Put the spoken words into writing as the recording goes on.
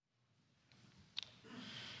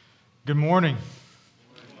Good morning.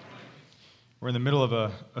 We're in the middle of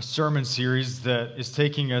a sermon series that is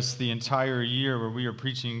taking us the entire year where we are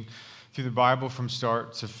preaching through the Bible from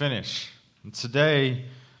start to finish. And today,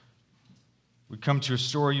 we come to a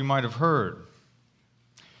story you might have heard.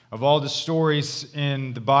 Of all the stories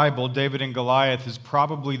in the Bible, David and Goliath is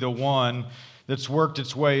probably the one that's worked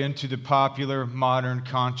its way into the popular modern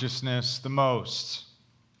consciousness the most.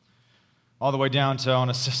 All the way down to on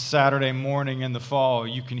a Saturday morning in the fall,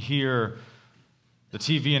 you can hear the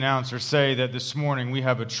TV announcer say that this morning we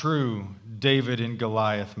have a true David and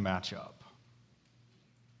Goliath matchup.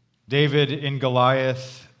 David and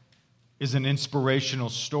Goliath is an inspirational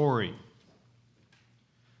story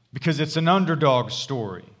because it's an underdog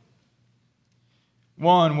story.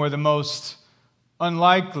 One where the most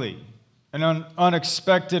unlikely and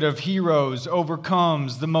unexpected of heroes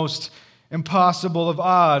overcomes the most impossible of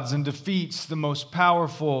odds and defeats the most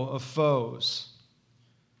powerful of foes.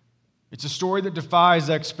 It's a story that defies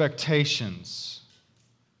expectations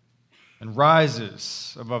and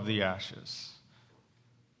rises above the ashes.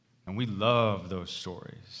 And we love those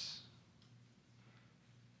stories.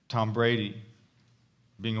 Tom Brady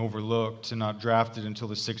being overlooked and not drafted until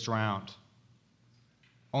the 6th round,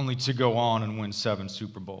 only to go on and win 7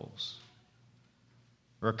 Super Bowls.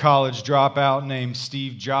 Or a college dropout named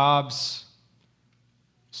Steve Jobs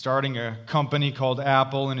starting a company called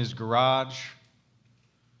Apple in his garage.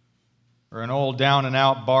 Or an old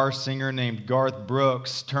down-and-out bar singer named Garth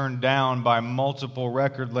Brooks turned down by multiple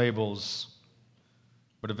record labels,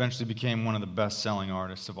 but eventually became one of the best-selling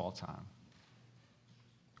artists of all time.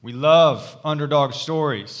 We love underdog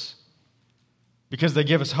stories because they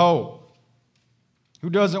give us hope.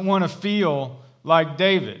 Who doesn't want to feel like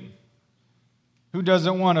David? Who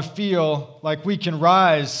doesn't want to feel like we can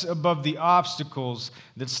rise above the obstacles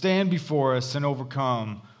that stand before us and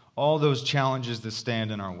overcome all those challenges that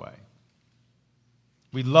stand in our way?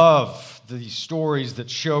 We love these stories that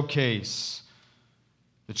showcase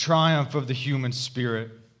the triumph of the human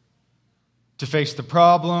spirit to face the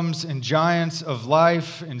problems and giants of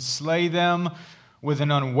life and slay them with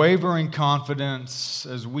an unwavering confidence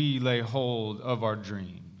as we lay hold of our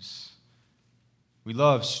dreams. We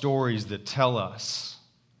love stories that tell us,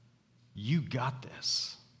 you got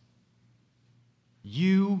this.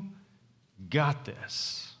 You got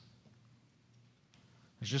this.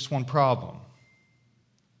 There's just one problem.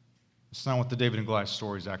 It's not what the David and Goliath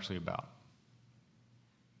story is actually about.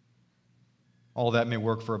 All that may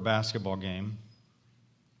work for a basketball game,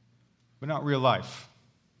 but not real life,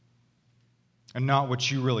 and not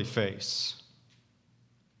what you really face.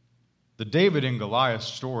 The David and Goliath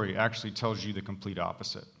story actually tells you the complete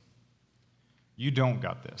opposite. You don't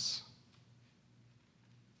got this.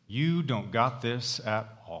 You don't got this at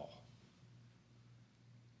all.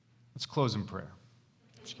 Let's close in prayer.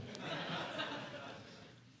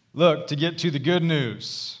 Look, to get to the good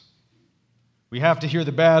news, we have to hear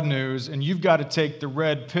the bad news, and you've got to take the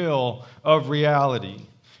red pill of reality.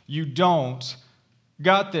 You don't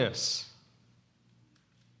got this.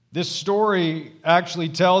 This story actually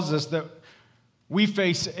tells us that we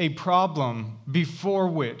face a problem before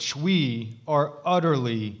which we are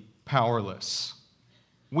utterly powerless.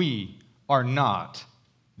 We are not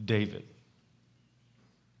David.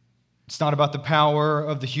 It's not about the power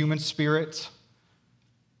of the human spirit.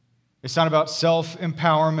 It's not about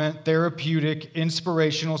self-empowerment, therapeutic,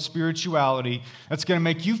 inspirational spirituality that's going to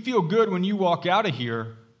make you feel good when you walk out of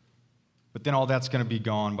here, but then all that's going to be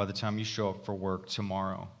gone by the time you show up for work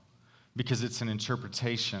tomorrow, because it's an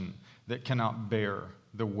interpretation that cannot bear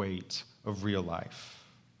the weight of real life.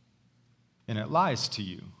 And it lies to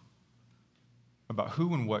you about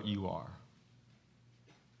who and what you are.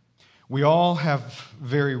 We all have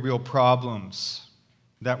very real problems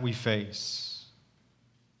that we face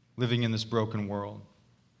living in this broken world.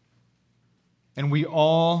 And we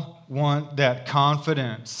all want that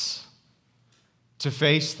confidence to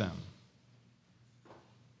face them.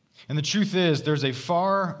 And the truth is, there's a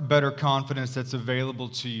far better confidence that's available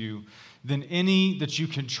to you than any that you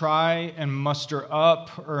can try and muster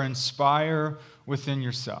up or inspire within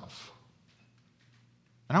yourself.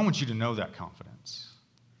 And I want you to know that confidence.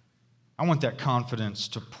 I want that confidence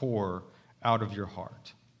to pour out of your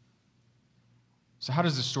heart. So how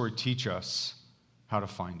does this story teach us how to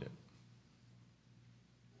find it?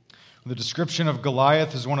 The description of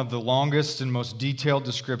Goliath is one of the longest and most detailed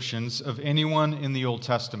descriptions of anyone in the Old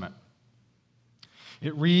Testament.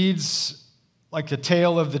 It reads like the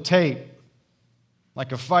tale of the tape,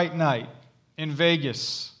 like a fight night in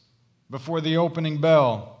Vegas before the opening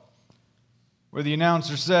bell, where the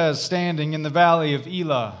announcer says, standing in the valley of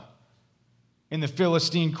Elah, in the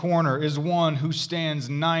Philistine corner is one who stands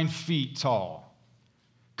 9 feet tall,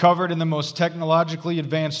 covered in the most technologically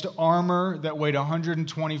advanced armor that weighed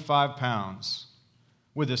 125 pounds,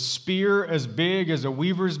 with a spear as big as a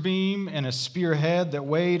weaver's beam and a spearhead that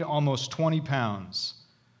weighed almost 20 pounds.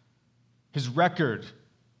 His record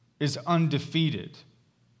is undefeated.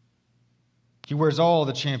 He wears all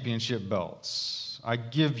the championship belts. I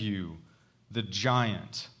give you the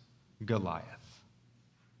giant Goliath,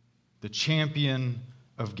 the champion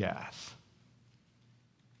of Gath.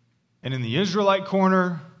 And in the Israelite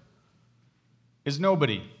corner is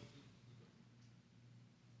nobody.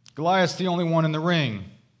 Goliath's the only one in the ring.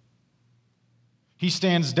 He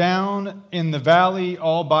stands down in the valley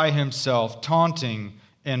all by himself, taunting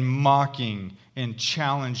and mocking and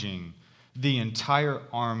challenging the entire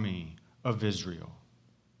army of Israel.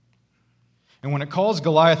 And when it calls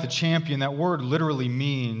Goliath a champion, that word literally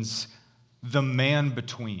means the man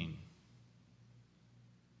between.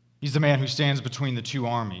 He's the man who stands between the two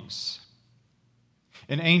armies.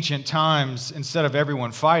 In ancient times, instead of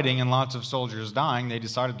everyone fighting and lots of soldiers dying, they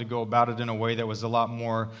decided to go about it in a way that was a lot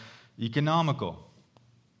more economical.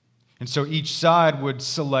 And so each side would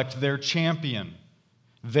select their champion,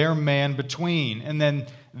 their man between, and then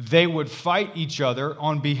they would fight each other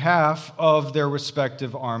on behalf of their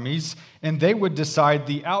respective armies, and they would decide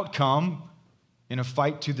the outcome in a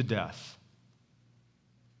fight to the death.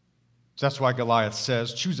 So that's why Goliath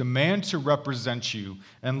says, choose a man to represent you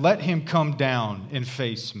and let him come down and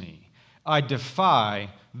face me. I defy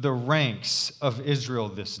the ranks of Israel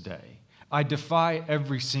this day. I defy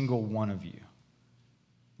every single one of you.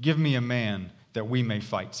 Give me a man that we may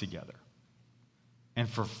fight together. And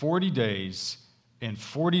for 40 days and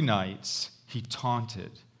 40 nights, he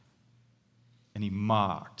taunted and he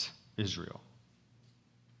mocked Israel.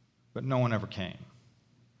 But no one ever came.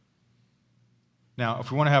 Now,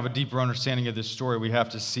 if we want to have a deeper understanding of this story, we have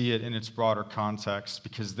to see it in its broader context,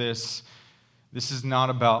 because this is not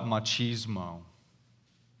about machismo.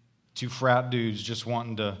 Two frat dudes just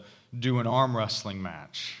wanting to do an arm wrestling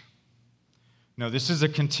match. No, this is a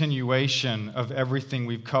continuation of everything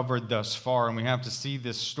we've covered thus far, and we have to see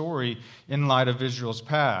this story in light of Israel's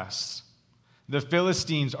past. The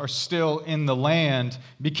Philistines are still in the land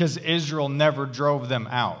because Israel never drove them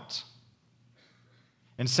out.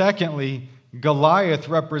 And secondly, Goliath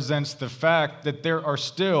represents the fact that there are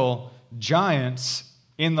still giants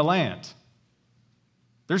in the land.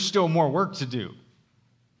 There's still more work to do.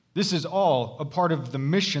 This is all a part of the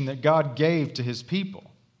mission that God gave to his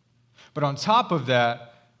people. But on top of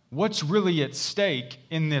that, what's really at stake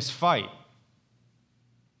in this fight?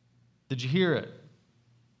 Did you hear it?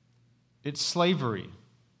 It's slavery.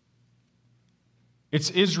 It's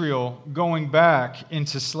Israel going back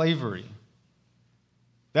into slavery.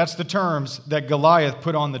 That's the terms that Goliath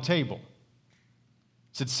put on the table.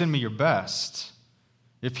 He said, send me your best.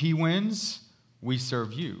 If he wins, we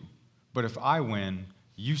serve you. But if I win,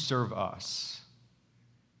 you serve us.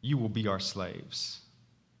 You will be our slaves.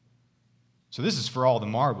 So this is for all the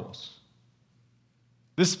marbles.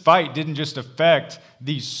 This fight didn't just affect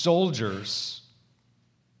these soldiers.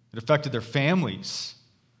 It affected their families,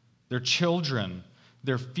 their children,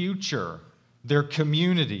 their future, their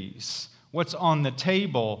communities. What's on the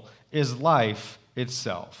table is life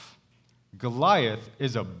itself. Goliath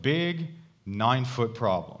is a big 9-foot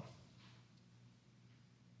problem.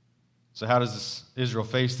 So how does Israel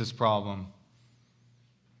face this problem?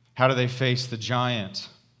 How do they face the giant?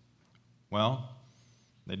 Well,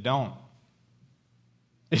 they don't.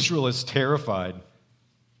 Israel is terrified.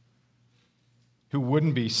 Who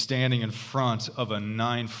wouldn't be standing in front of a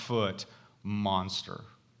 9-foot monster?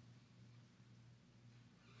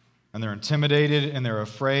 And they're intimidated and they're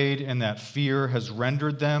afraid, and that fear has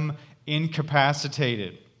rendered them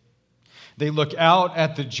incapacitated. They look out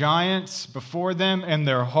at the giants before them and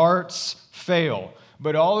their hearts fail.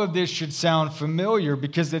 But all of this should sound familiar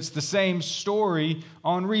because it's the same story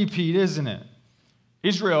on repeat, isn't it?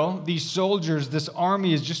 Israel, these soldiers, this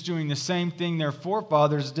army is just doing the same thing their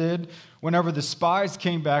forefathers did whenever the spies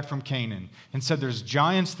came back from Canaan and said, there's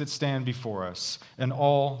giants that stand before us, and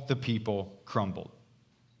all the people crumbled.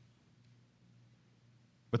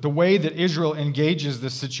 But the way that Israel engages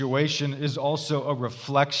this situation is also a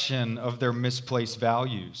reflection of their misplaced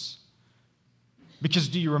values. Because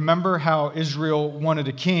do you remember how Israel wanted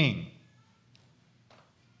a king?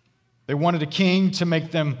 They wanted a king to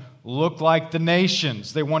make them look like the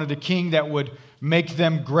nations. They wanted a king that would make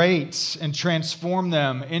them great and transform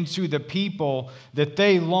them into the people that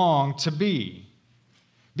they longed to be.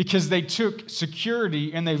 Because they took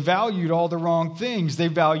security and they valued all the wrong things. They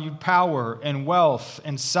valued power and wealth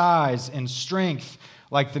and size and strength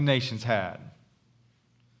like the nations had.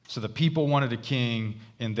 So the people wanted a king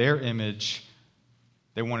in their image.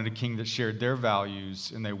 They wanted a king that shared their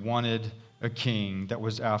values, and they wanted a king that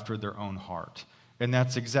was after their own heart. And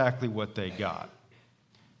that's exactly what they got.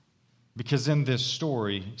 Because in this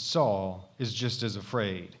story, Saul is just as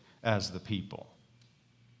afraid as the people.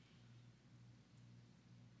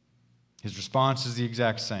 His response is the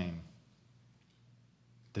exact same.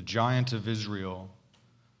 The giant of Israel,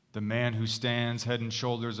 the man who stands head and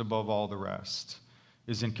shoulders above all the rest,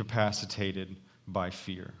 is incapacitated by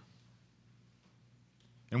fear.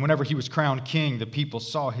 And whenever he was crowned king, the people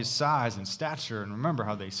saw his size and stature, and remember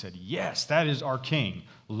how they said, "Yes, that is our king.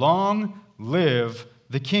 Long live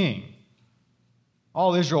the king."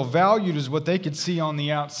 All Israel valued is what they could see on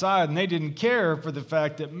the outside, and they didn't care for the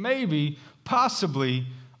fact that maybe, possibly,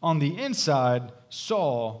 on the inside,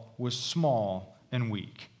 Saul was small and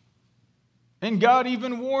weak. And God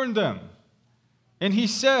even warned them. And he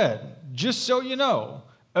said, just so you know,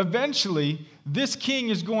 eventually this king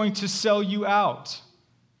is going to sell you out.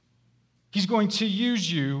 He's going to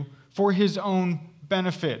use you for his own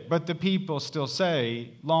benefit. But the people still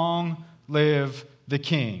say, "Long live the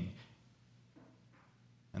king."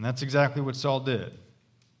 And that's exactly what Saul did.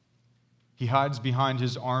 He hides behind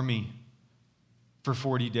his army for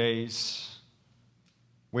 40 days,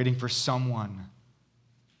 waiting for someone,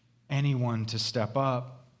 anyone to step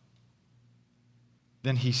up.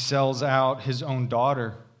 Then he sells out his own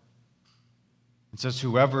daughter and says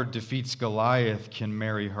whoever defeats Goliath can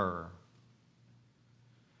marry her.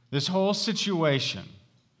 This whole situation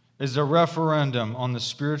is a referendum on the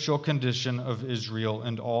spiritual condition of Israel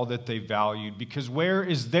and all that they valued. Because where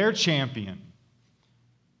is their champion?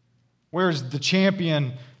 Where is the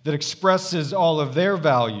champion that expresses all of their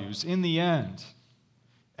values? In the end,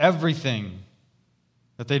 everything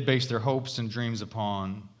that they'd based their hopes and dreams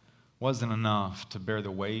upon wasn't enough to bear the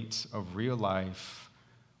weight of real life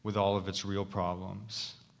with all of its real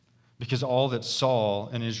problems. Because all that Saul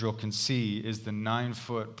and Israel can see is the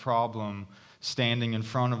 9-foot problem standing in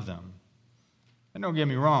front of them. And don't get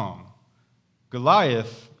me wrong,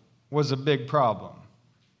 Goliath was a big problem.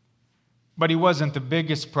 But he wasn't the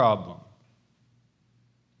biggest problem.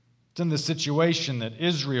 It's in the situation that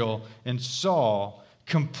Israel and Saul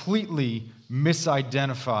completely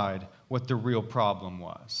misidentified what the real problem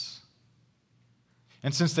was.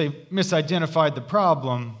 And since they misidentified the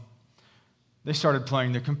problem, they started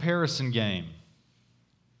playing the comparison game.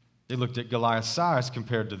 They looked at Goliath's size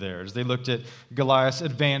compared to theirs. They looked at Goliath's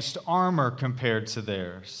advanced armor compared to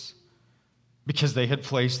theirs. Because they had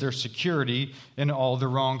placed their security in all the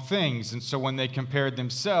wrong things. And so when they compared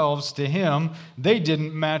themselves to him, they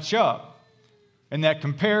didn't match up. And that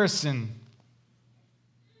comparison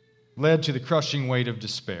led to the crushing weight of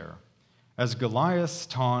despair, as Goliath's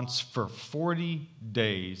taunts for 40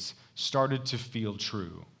 days started to feel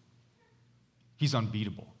true. He's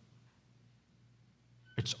unbeatable.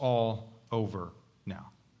 It's all over now.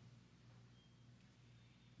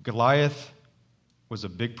 Goliath was a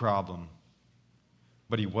big problem,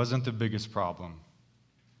 but he wasn't the biggest problem.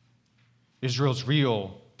 Israel's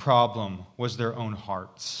real problem was their own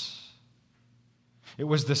hearts. It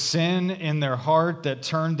was the sin in their heart that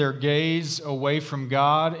turned their gaze away from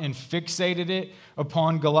God and fixated it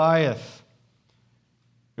upon Goliath.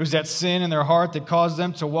 It was that sin in their heart that caused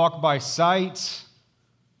them to walk by sight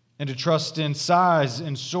and to trust in size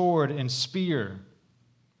and sword and spear.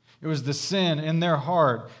 It was the sin in their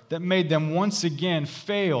heart that made them once again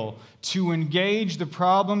fail to engage the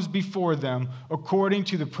problems before them according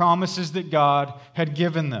to the promises that God had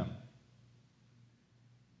given them.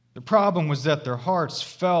 The problem was that their hearts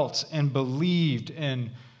felt and believed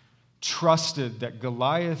and trusted that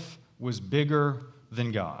Goliath was bigger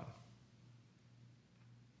than God.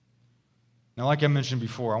 Now, like I mentioned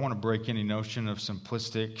before, I want to break any notion of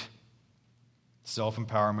simplistic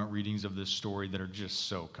self-empowerment readings of this story that are just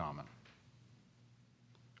so common.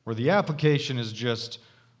 Where the application is just,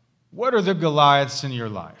 what are the Goliaths in your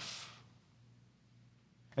life?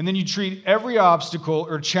 And then you treat every obstacle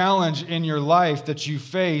or challenge in your life that you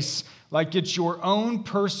face like it's your own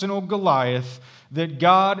personal Goliath that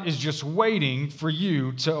God is just waiting for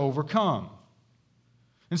you to overcome.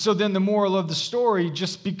 And so then the moral of the story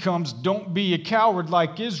just becomes, don't be a coward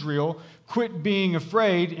like Israel, quit being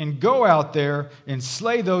afraid, and go out there and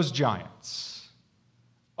slay those giants.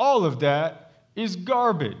 All of that is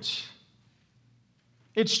garbage.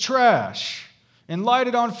 It's trash. And light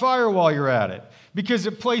it on fire while you're at it, because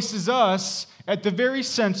it places us at the very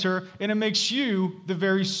center and it makes you the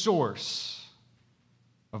very source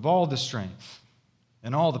of all the strength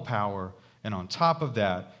and all the power. And on top of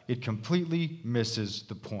that, it completely misses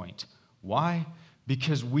the point. Why?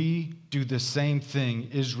 Because we do the same thing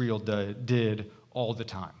Israel did all the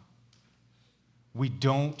time. We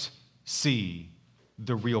don't see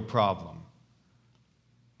the real problem.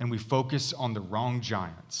 And we focus on the wrong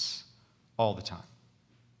giants all the time.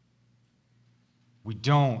 We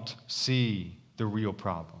don't see the real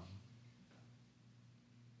problem.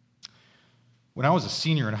 When I was a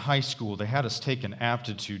senior in high school, they had us take an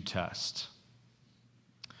aptitude test.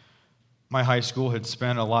 My high school had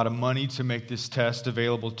spent a lot of money to make this test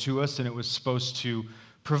available to us, and it was supposed to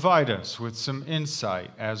provide us with some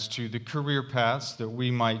insight as to the career paths that we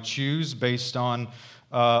might choose based on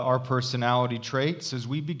our personality traits as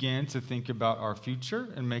we began to think about our future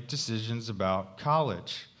and make decisions about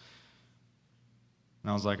college.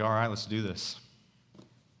 And I was like, all right, let's do this.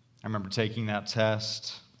 I remember taking that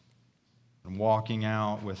test and walking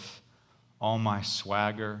out with all my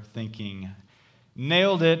swagger, thinking,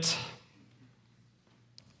 nailed it.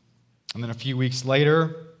 And then a few weeks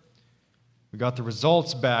later, we got the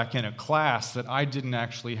results back in a class that I didn't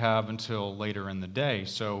actually have until later in the day.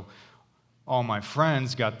 So all my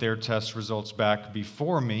friends got their test results back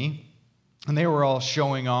before me, and they were all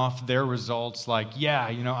showing off their results like,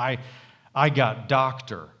 yeah, I got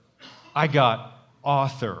doctor, I got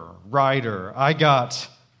author, writer, I got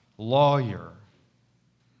lawyer.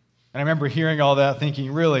 And I remember hearing all that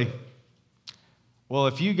thinking, really, well,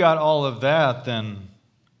 if you got all of that, then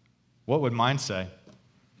what would mine say?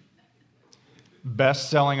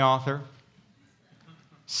 Best-selling author,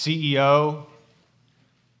 CEO,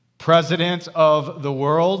 president of the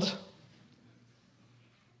world.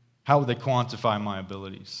 How would they quantify my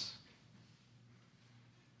abilities?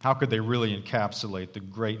 How could they really encapsulate the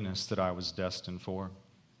greatness that I was destined for?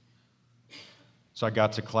 So I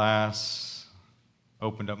got to class,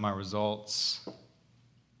 opened up my results,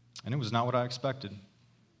 and it was not what I expected.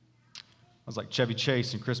 I was like Chevy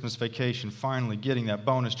Chase in Christmas Vacation, finally getting that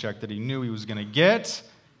bonus check that he knew he was going to get,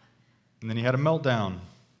 and then he had a meltdown.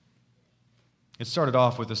 It started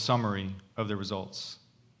off with a summary of the results.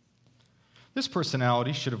 This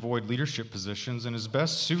personality should avoid leadership positions and is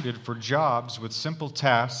best suited for jobs with simple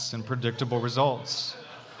tasks and predictable results.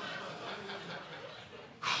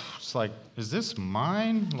 It's like, is this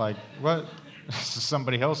mine? Like, what? This is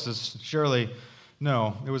somebody else's. Surely,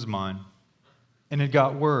 no, it was mine. And it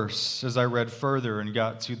got worse as I read further and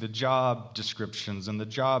got to the job descriptions and the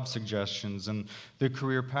job suggestions and the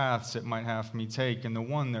career paths it might have me take. And the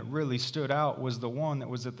one that really stood out was the one that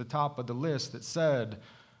was at the top of the list that said,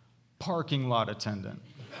 parking lot attendant.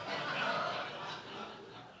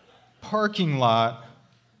 Parking lot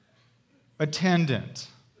attendant.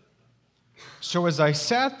 So as I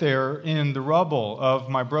sat there in the rubble of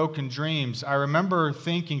my broken dreams, I remember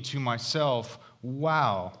thinking to myself,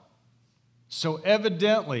 wow. So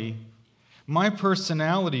evidently, my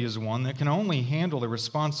personality is one that can only handle the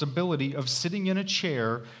responsibility of sitting in a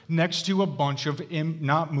chair next to a bunch of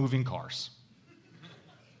not moving cars.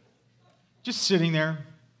 Just sitting there,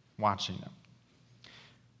 watching them.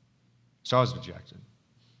 So I was dejected.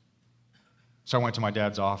 So I went to my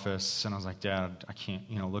dad's office, and I was like, Dad, I can't,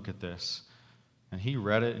 look at this. And he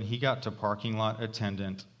read it, and he got to parking lot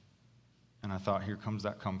attendant, and I thought, here comes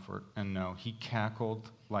that comfort. And no, he cackled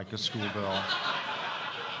like a schoolgirl.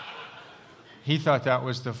 He thought that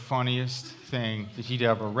was the funniest thing that he'd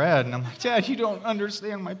ever read. And I'm like, Dad, you don't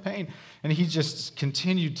understand my pain. And he just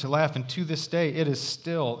continued to laugh. And to this day, it is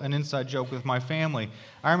still an inside joke with my family.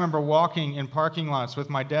 I remember walking in parking lots with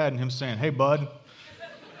my dad and him saying, hey, bud,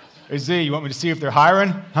 hey, Z, you want me to see if they're hiring?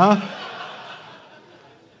 Huh?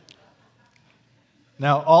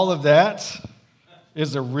 Now, all of that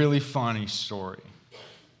is a really funny story.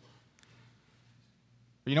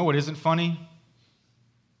 But you know what isn't funny?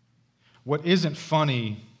 What isn't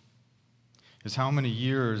funny is how many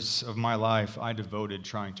years of my life I devoted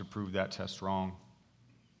trying to prove that test wrong.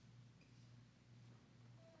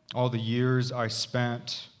 All the years I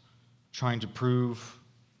spent trying to prove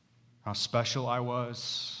how special I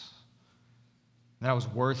was, that I was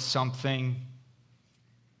worth something,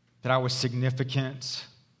 that I was significant,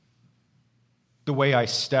 the way I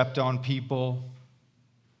stepped on people,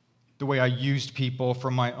 the way I used people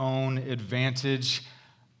for my own advantage.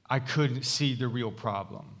 I couldn't see the real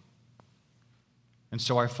problem. And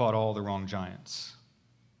so I fought all the wrong giants.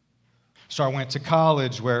 So I went to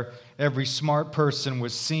college where every smart person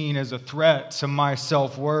was seen as a threat to my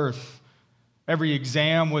self-worth. Every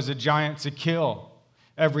exam was a giant to kill.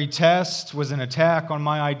 Every test was an attack on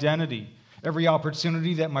my identity. Every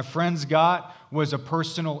opportunity that my friends got was a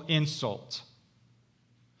personal insult.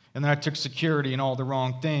 And then I took security in all the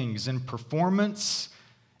wrong things, in performance,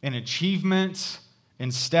 in achievement,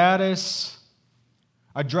 in status.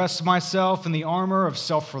 I dress myself in the armor of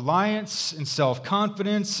self-reliance and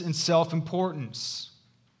self-confidence and self-importance.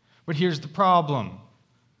 But here's the problem.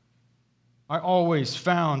 I always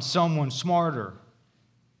found someone smarter.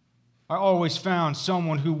 I always found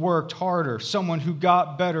someone who worked harder, someone who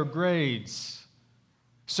got better grades,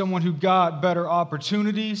 someone who got better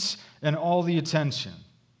opportunities and all the attention.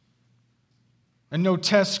 And no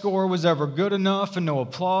test score was ever good enough, and no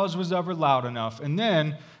applause was ever loud enough. And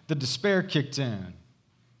then the despair kicked in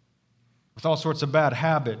with all sorts of bad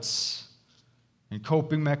habits and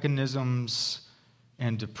coping mechanisms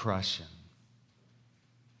and depression.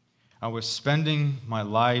 I was spending my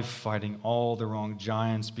life fighting all the wrong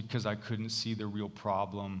giants because I couldn't see the real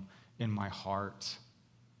problem in my heart.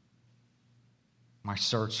 My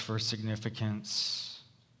search for significance,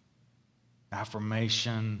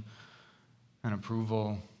 affirmation, and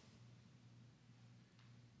approval.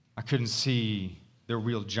 I couldn't see the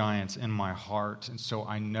real giants in my heart, and so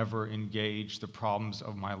I never engaged the problems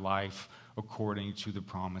of my life according to the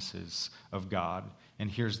promises of God. And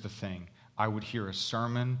here's the thing. I would hear a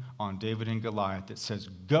sermon on David and Goliath that says,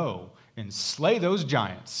 go and slay those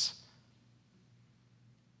giants.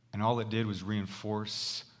 And all it did was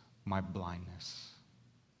reinforce my blindness.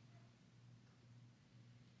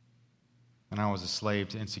 And I was a slave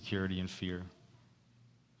to insecurity and fear.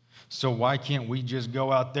 So why can't we just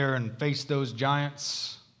go out there and face those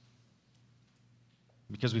giants?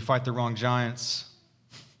 Because we fight the wrong giants.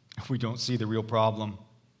 We don't see the real problem.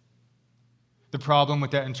 The problem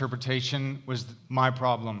with that interpretation was my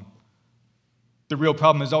problem. The real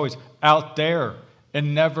problem is always out there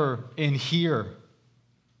and never in here.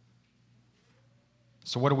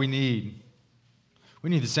 So what do we need? We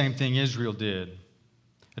need the same thing Israel did.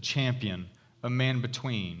 A champion, a man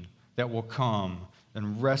between that will come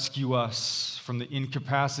and rescue us from the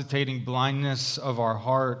incapacitating blindness of our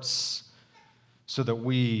hearts so that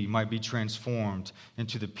we might be transformed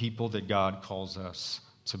into the people that God calls us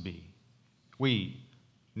to be. We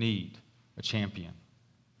need a champion,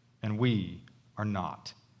 and we are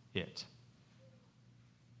not it.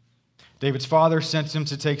 David's father sent him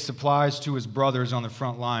to take supplies to his brothers on the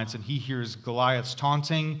front lines, and he hears Goliath's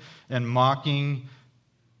taunting and mocking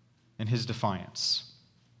and his defiance.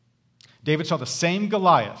 David saw the same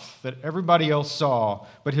Goliath that everybody else saw,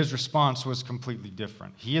 but his response was completely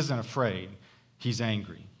different. He isn't afraid, he's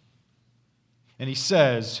angry. And he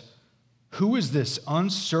says, "Who is this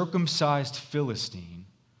uncircumcised Philistine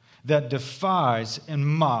that defies and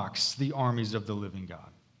mocks the armies of the living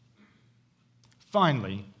God?"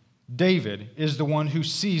 Finally, David is the one who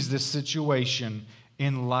sees this situation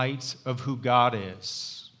in light of who God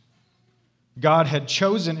is. God had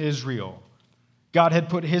chosen Israel. God had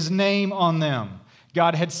put his name on them.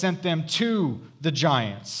 God had sent them to the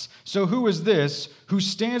giants. So who is this who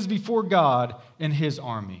stands before God in his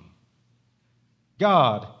army?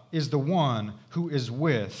 God is the one who is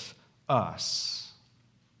with us.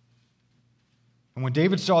 And when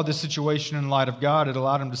David saw this situation in light of God, it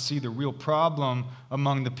allowed him to see the real problem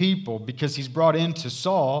among the people, because he's brought into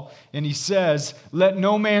Saul and he says, "Let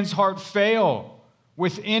no man's heart fail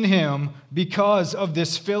within him because of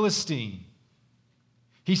this Philistine."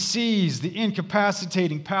 He sees the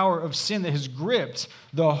incapacitating power of sin that has gripped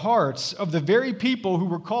the hearts of the very people who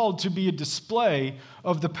were called to be a display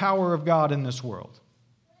of the power of God in this world,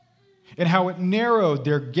 and how it narrowed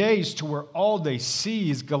their gaze to where all they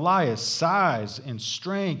see is Goliath's size and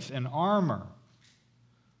strength and armor.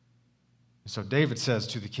 So David says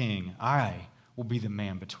to the king, "I will be the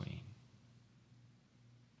man between.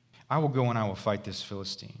 I will go and I will fight this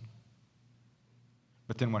Philistine."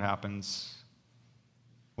 But then what happens?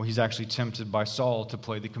 Well, he's actually tempted by Saul to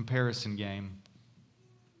play the comparison game.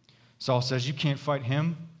 Saul says, "You can't fight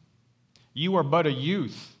him. You are but a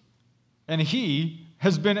youth, and he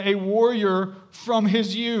has been a warrior from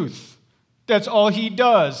his youth. That's all he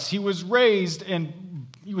does. He was raised and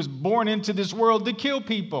he was born into this world to kill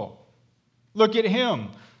people. Look at him.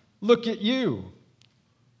 Look at you."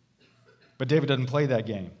 But David doesn't play that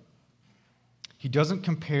game. He doesn't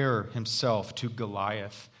compare himself to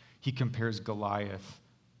Goliath. He compares Goliath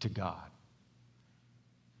to God.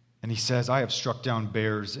 And he says, "I have struck down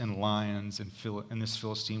bears and lions, and this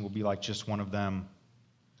Philistine will be like just one of them.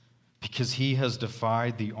 Because he has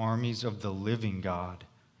defied the armies of the living God,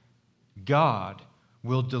 God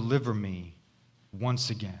will deliver me once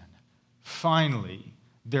again. Finally,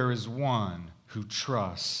 there is one who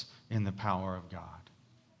trusts in the power of God."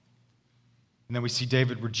 And then we see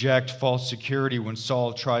David reject false security when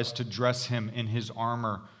Saul tries to dress him in his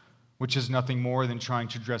armor, which is nothing more than trying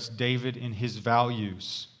to dress David in his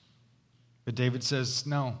values. But David says,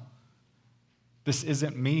 "No, this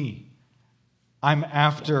isn't me. I'm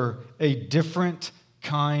after a different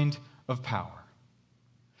kind of power.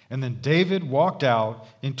 And then David walked out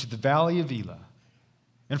into the valley of Elah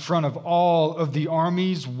in front of all of the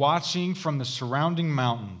armies watching from the surrounding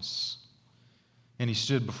mountains. And he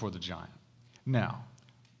stood before the giant. Now,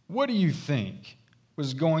 what do you think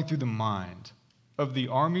was going through the mind of the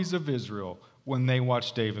armies of Israel when they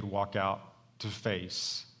watched David walk out to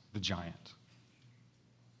face the giant?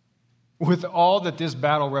 With all that this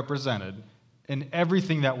battle represented and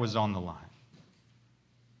everything that was on the line,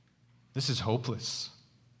 this is hopeless.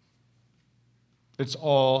 It's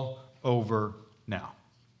all over now.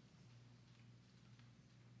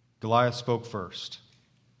 Goliath spoke first.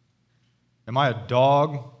 Am I a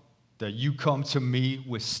dog that you come to me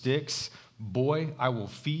with sticks? Boy, I will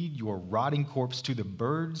feed your rotting corpse to the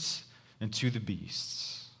birds and to the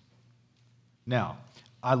beasts. Now,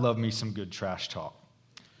 I love me some good trash talk.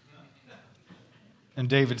 And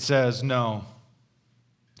David says, no,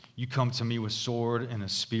 you come to me with sword and a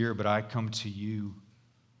spear, but I come to you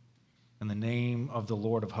in the name of the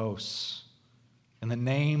Lord of hosts, in the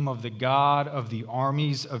name of the God of the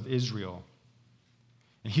armies of Israel.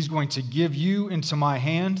 And he's going to give you into my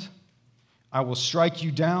hand. I will strike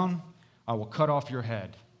you down. I will cut off your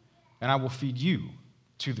head. And I will feed you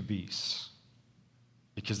to the beasts.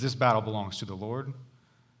 Because this battle belongs to the Lord,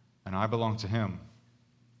 and I belong to him,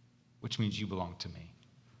 which means you belong to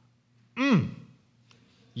me.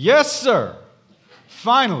 Yes, sir.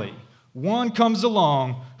 Finally, one comes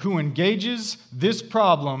along who engages this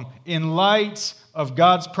problem in light of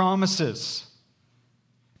God's promises.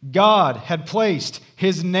 God had placed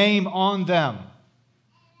his name on them.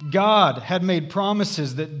 God had made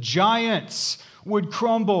promises that giants would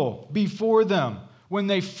crumble before them when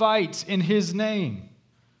they fight in his name.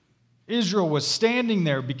 Israel was standing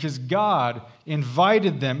there because God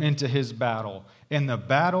invited them into his battle, and the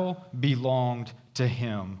battle belonged to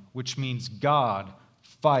him, which means God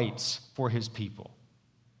fights for his people.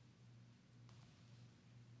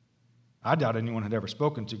 I doubt anyone had ever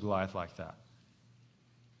spoken to Goliath like that.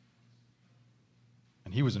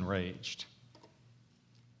 And he was enraged.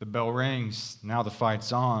 The bell rings. Now the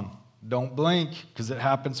fight's on. Don't blink, because it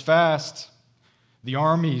happens fast. The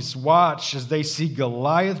armies watch as they see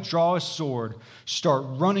Goliath draw his sword, start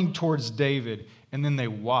running towards David, and then they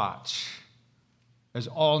watch as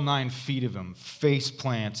all 9 feet of him face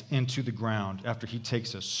plant into the ground after he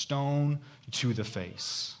takes a stone to the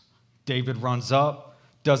face. David runs up,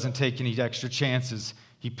 doesn't take any extra chances.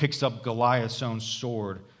 He picks up Goliath's own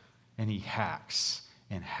sword, and he hacks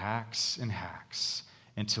and hacks and hacks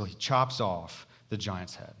until he chops off the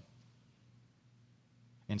giant's head.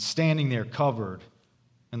 And standing there covered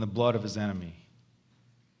in the blood of his enemy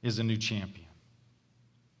is a new champion,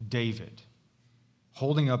 David,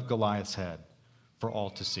 holding up Goliath's head for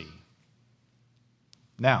all to see.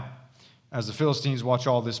 Now, as the Philistines watch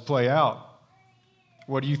all this play out,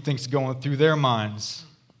 what do you think's going through their minds?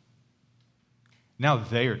 Now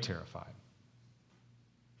they are terrified,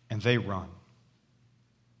 and they run.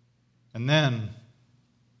 And then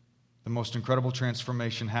the most incredible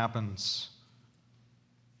transformation happens.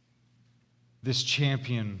 This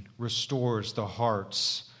champion restores the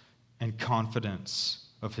hearts and confidence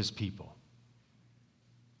of his people.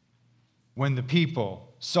 When the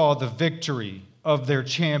people saw the victory of their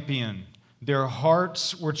champion, their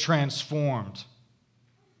hearts were transformed.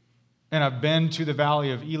 And I've been to the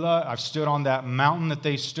valley of Elah. I've stood on that mountain that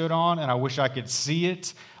they stood on, and I wish I could see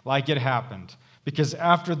it like it happened. Because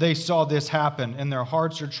after they saw this happen and their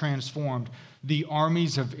hearts are transformed, the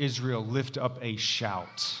armies of Israel lift up a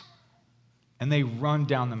shout. And they run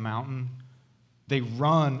down the mountain, they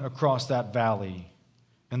run across that valley,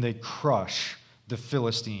 and they crush the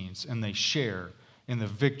Philistines, and they share in the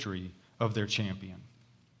victory of their champion.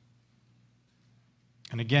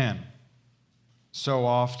 And again, so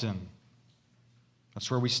often,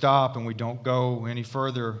 that's where we stop and we don't go any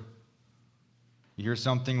further. You hear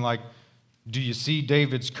something like, do you see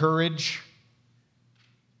David's courage?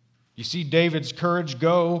 You see David's courage?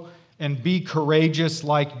 Go and be courageous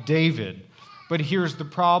like David. But here's the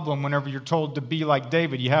problem. Whenever you're told to be like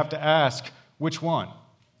David, you have to ask, which one?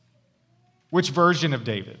 Which version of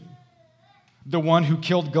David? The one who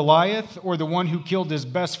killed Goliath, or the one who killed his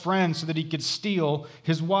best friend so that he could steal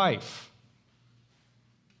his wife?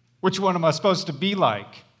 Which one am I supposed to be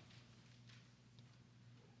like?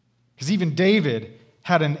 Because even David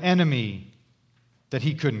had an enemy that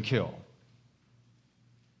he couldn't kill.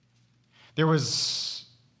 There was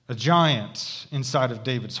a giant inside of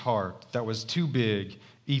David's heart that was too big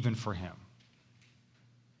even for him.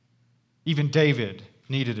 Even David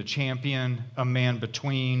needed a champion, a man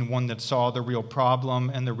between, one that saw the real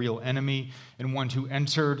problem and the real enemy, and one who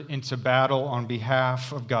entered into battle on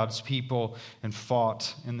behalf of God's people and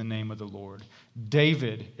fought in the name of the Lord.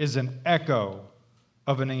 David is an echo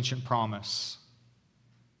of an ancient promise.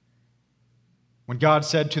 When God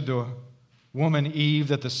said to the woman Eve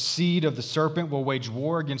that the seed of the serpent will wage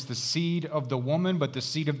war against the seed of the woman, but the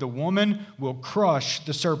seed of the woman will crush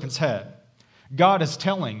the serpent's head. God is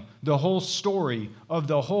telling the whole story of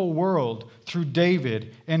the whole world through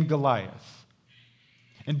David and Goliath.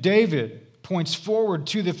 And David points forward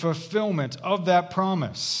to the fulfillment of that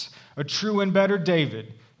promise, a true and better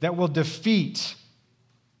David that will defeat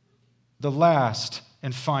the last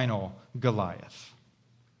and final Goliath.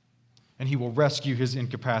 And he will rescue his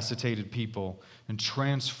incapacitated people and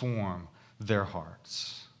transform their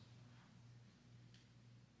hearts.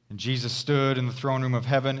 And Jesus stood in the throne room of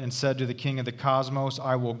heaven and said to the King of the cosmos,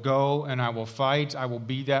 I will go and I will fight. I will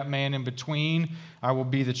be that man in between. I will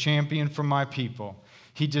be the champion for my people.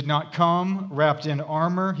 He did not come wrapped in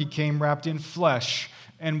armor. He came wrapped in flesh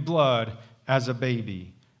and blood as a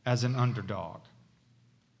baby, as an underdog.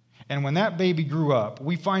 And when that baby grew up,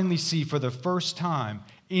 we finally see for the first time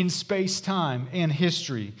in space-time and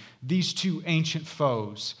history, these two ancient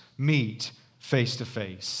foes meet face to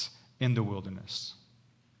face in the wilderness.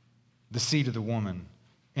 The seed of the woman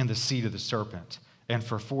and the seed of the serpent. And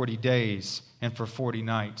for 40 days and for 40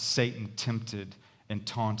 nights, Satan tempted and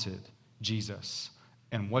taunted Jesus.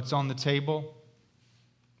 And what's on the table?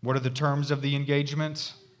 What are the terms of the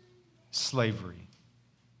engagement? Slavery.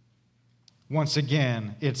 Once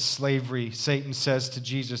again, it's slavery. Satan says to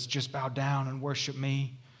Jesus, just bow down and worship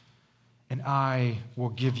me, and I will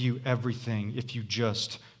give you everything if you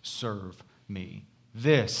just serve me.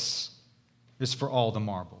 This is for all the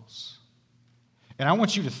marbles. And I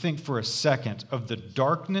want you to think for a second of the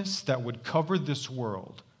darkness that would cover this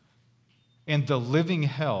world and the living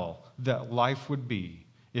hell that life would be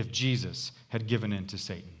if Jesus had given in to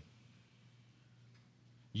Satan.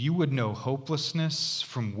 You would know hopelessness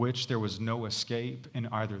from which there was no escape in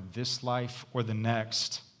either this life or the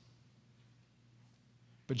next.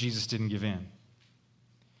 But Jesus didn't give in.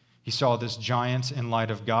 He saw this giant in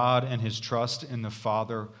light of God, and his trust in the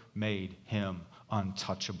Father made him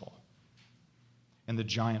untouchable. And the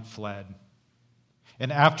giant fled.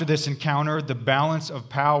 And after this encounter, the balance of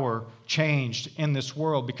power changed in this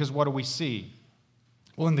world, because what do we see?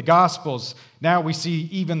 Well, in the Gospels, now we see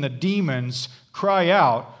even the demons cry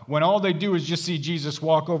out when all they do is just see Jesus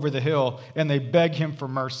walk over the hill and they beg him for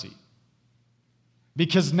mercy.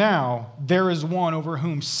 Because now there is one over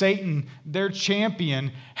whom Satan, their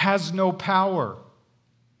champion, has no power.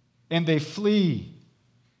 And they flee.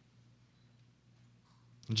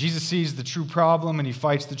 And Jesus sees the true problem and he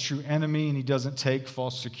fights the true enemy and he doesn't take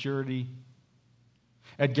false security.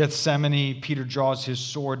 At Gethsemane, Peter draws his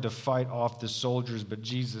sword to fight off the soldiers, but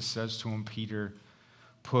Jesus says to him, Peter,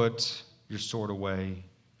 put your sword away.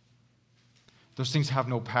 Those things have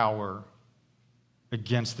no power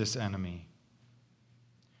against this enemy.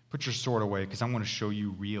 Put your sword away, because I'm going to show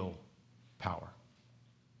you real power.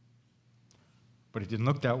 But it didn't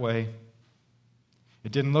look that way.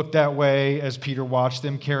 It didn't look that way as Peter watched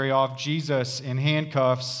them carry off Jesus in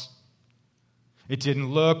handcuffs. It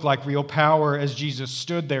didn't look like real power as Jesus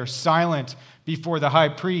stood there silent before the high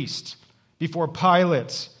priest, before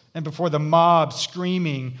Pilate, and before the mob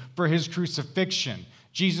screaming for his crucifixion.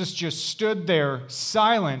 Jesus just stood there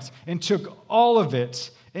silent and took all of it,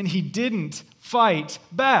 and he didn't fight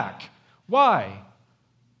back. Why?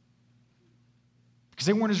 Because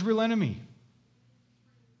they weren't his real enemy.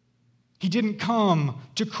 He didn't come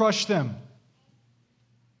to crush them.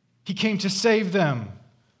 He came to save them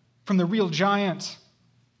from the real giant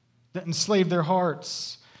that enslaved their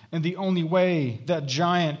hearts. And the only way that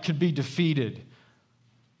giant could be defeated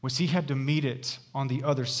was he had to meet it on the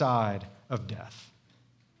other side of death.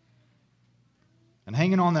 And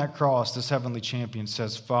hanging on that cross, this heavenly champion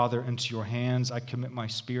says, Father, into your hands I commit my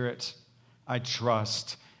spirit. I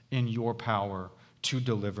trust in your power to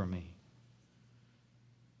deliver me.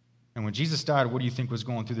 And when Jesus died, what do you think was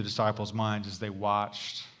going through the disciples' minds as they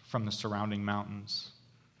watched from the surrounding mountains?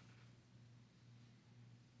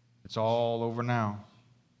 It's all over now.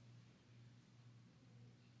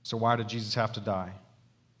 So why did Jesus have to die?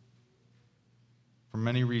 For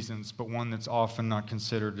many reasons, but one that's often not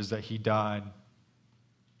considered is that he died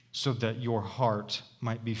so that your heart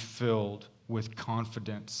might be filled with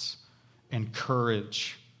confidence and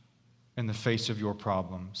courage in the face of your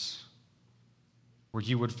problems. Where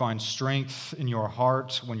you would find strength in your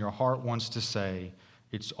heart when your heart wants to say,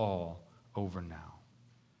 it's all over now.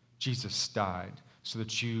 Jesus died so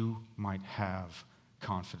that you might have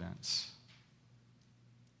confidence.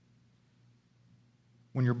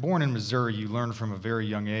 When you're born in Missouri, you learn from a very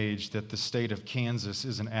young age that the state of Kansas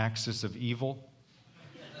is an axis of evil.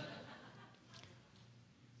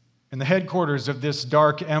 And the headquarters of this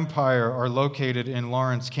dark empire are located in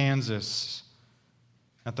Lawrence, Kansas,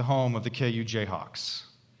 at the home of the KU Jayhawks,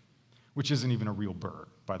 which isn't even a real bird,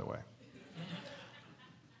 by the way.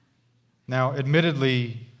 Now,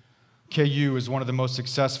 admittedly, KU is one of the most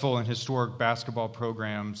successful and historic basketball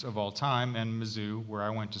programs of all time, and Mizzou, where I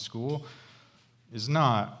went to school, is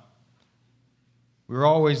not. We were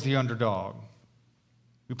always the underdog.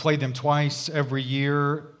 We played them twice every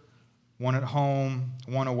year, one at home,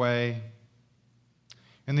 one away.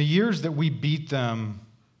 And the years that we beat them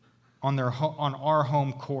on our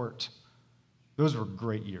home court, those were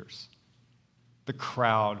great years. The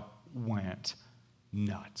crowd went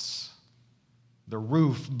nuts. The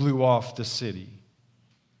roof blew off the city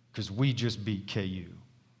because we just beat KU.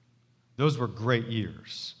 Those were great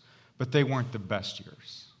years, but they weren't the best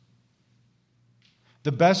years.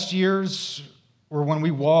 The best years were when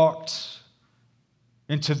we walked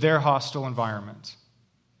into their hostile environment,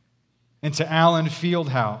 into Allen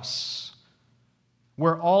Fieldhouse,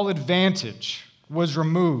 where all advantage was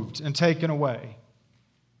removed and taken away,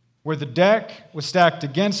 where the deck was stacked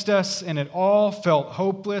against us and it all felt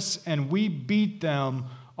hopeless, and we beat them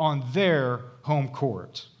on their home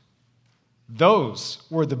court. Those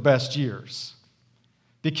were the best years,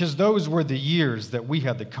 because those were the years that we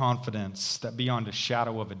had the confidence that beyond a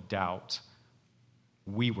shadow of a doubt,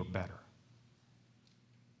 we were better.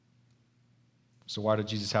 So why did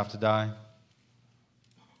Jesus have to die?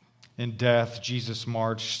 In death, Jesus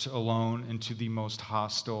marched alone into the most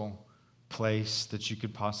hostile place that you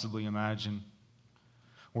could possibly imagine,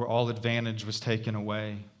 where all advantage was taken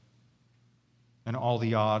away and all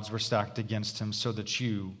the odds were stacked against him, so that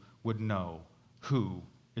you would know who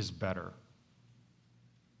is better,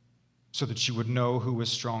 so that you would know who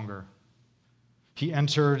is stronger. He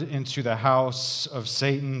entered into the house of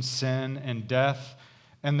Satan, sin, and death,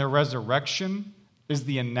 and the resurrection is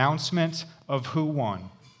the announcement of who won.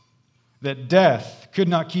 That death could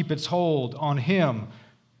not keep its hold on him.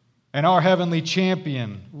 And our heavenly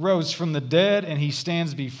champion rose from the dead, and he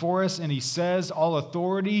stands before us, and he says, all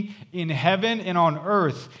authority in heaven and on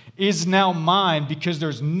earth is now mine, because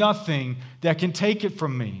there's nothing that can take it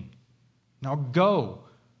from me. Now go,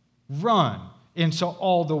 run into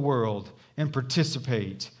all the world and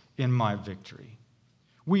participate in my victory.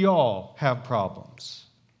 We all have problems,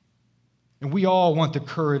 and we all want the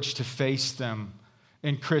courage to face them.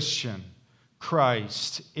 And Christian,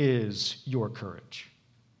 Christ is your courage.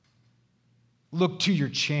 Look to your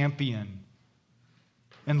champion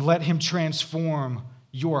and let him transform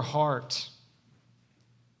your heart.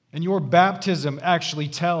 And your baptism actually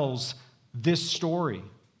tells this story.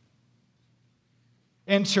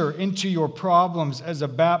 Enter into your problems as a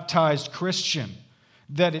baptized Christian,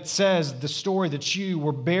 that it says the story that you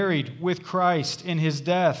were buried with Christ in his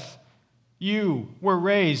death. You were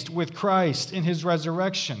raised with Christ in his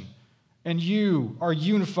resurrection, and you are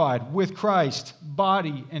unified with Christ,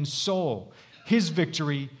 body and soul. His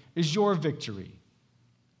victory is your victory.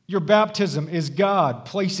 Your baptism is God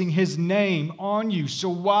placing his name on you, so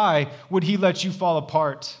why would he let you fall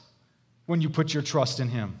apart when you put your trust in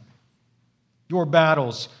him? Your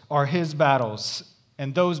battles are his battles,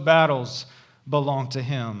 and those battles belong to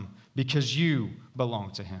him because you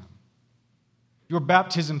belong to him. Your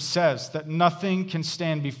baptism says that nothing can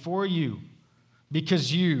stand before you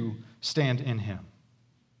because you stand in him.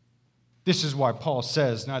 This is why Paul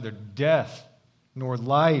says neither death nor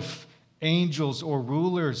life, angels or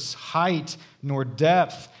rulers, height nor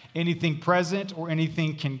depth, anything present or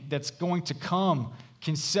anything that's going to come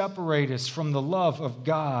can separate us from the love of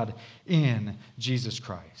God in Jesus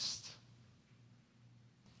Christ.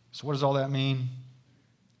 So what does all that mean?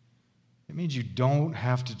 It means you don't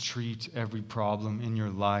have to treat every problem in your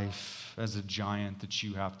life as a giant that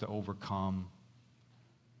you have to overcome,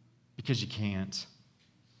 because you can't.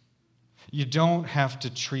 You don't have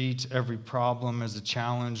to treat every problem as a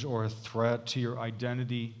challenge or a threat to your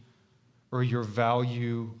identity or your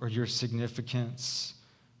value or your significance,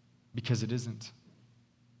 because it isn't.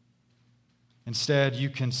 Instead, you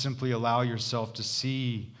can simply allow yourself to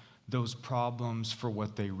see those problems for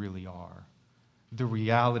what they really are, the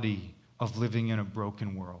reality of living in a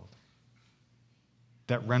broken world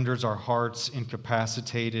that renders our hearts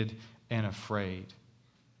incapacitated and afraid.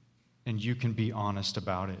 And you can be honest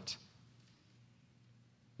about it.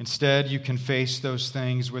 Instead, you can face those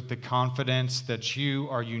things with the confidence that you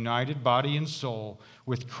are united, body and soul,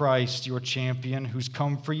 with Christ, your champion, who's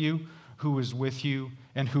come for you, who is with you,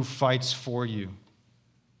 and who fights for you.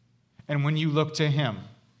 And when you look to Him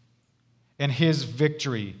and His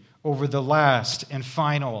victory over the last and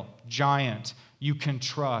final giant, you can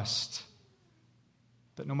trust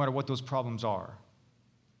that no matter what those problems are,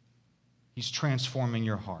 He's transforming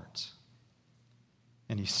your heart.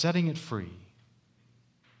 And He's setting it free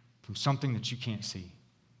from something that you can't see.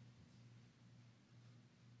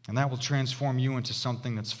 And that will transform you into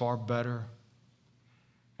something that's far better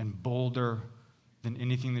and bolder than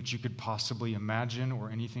anything that you could possibly imagine or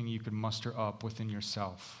anything you could muster up within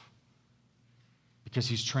yourself. Because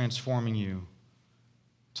He's transforming you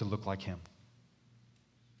to look like Him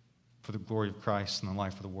for the glory of Christ and the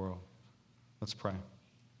life of the world. Let's pray.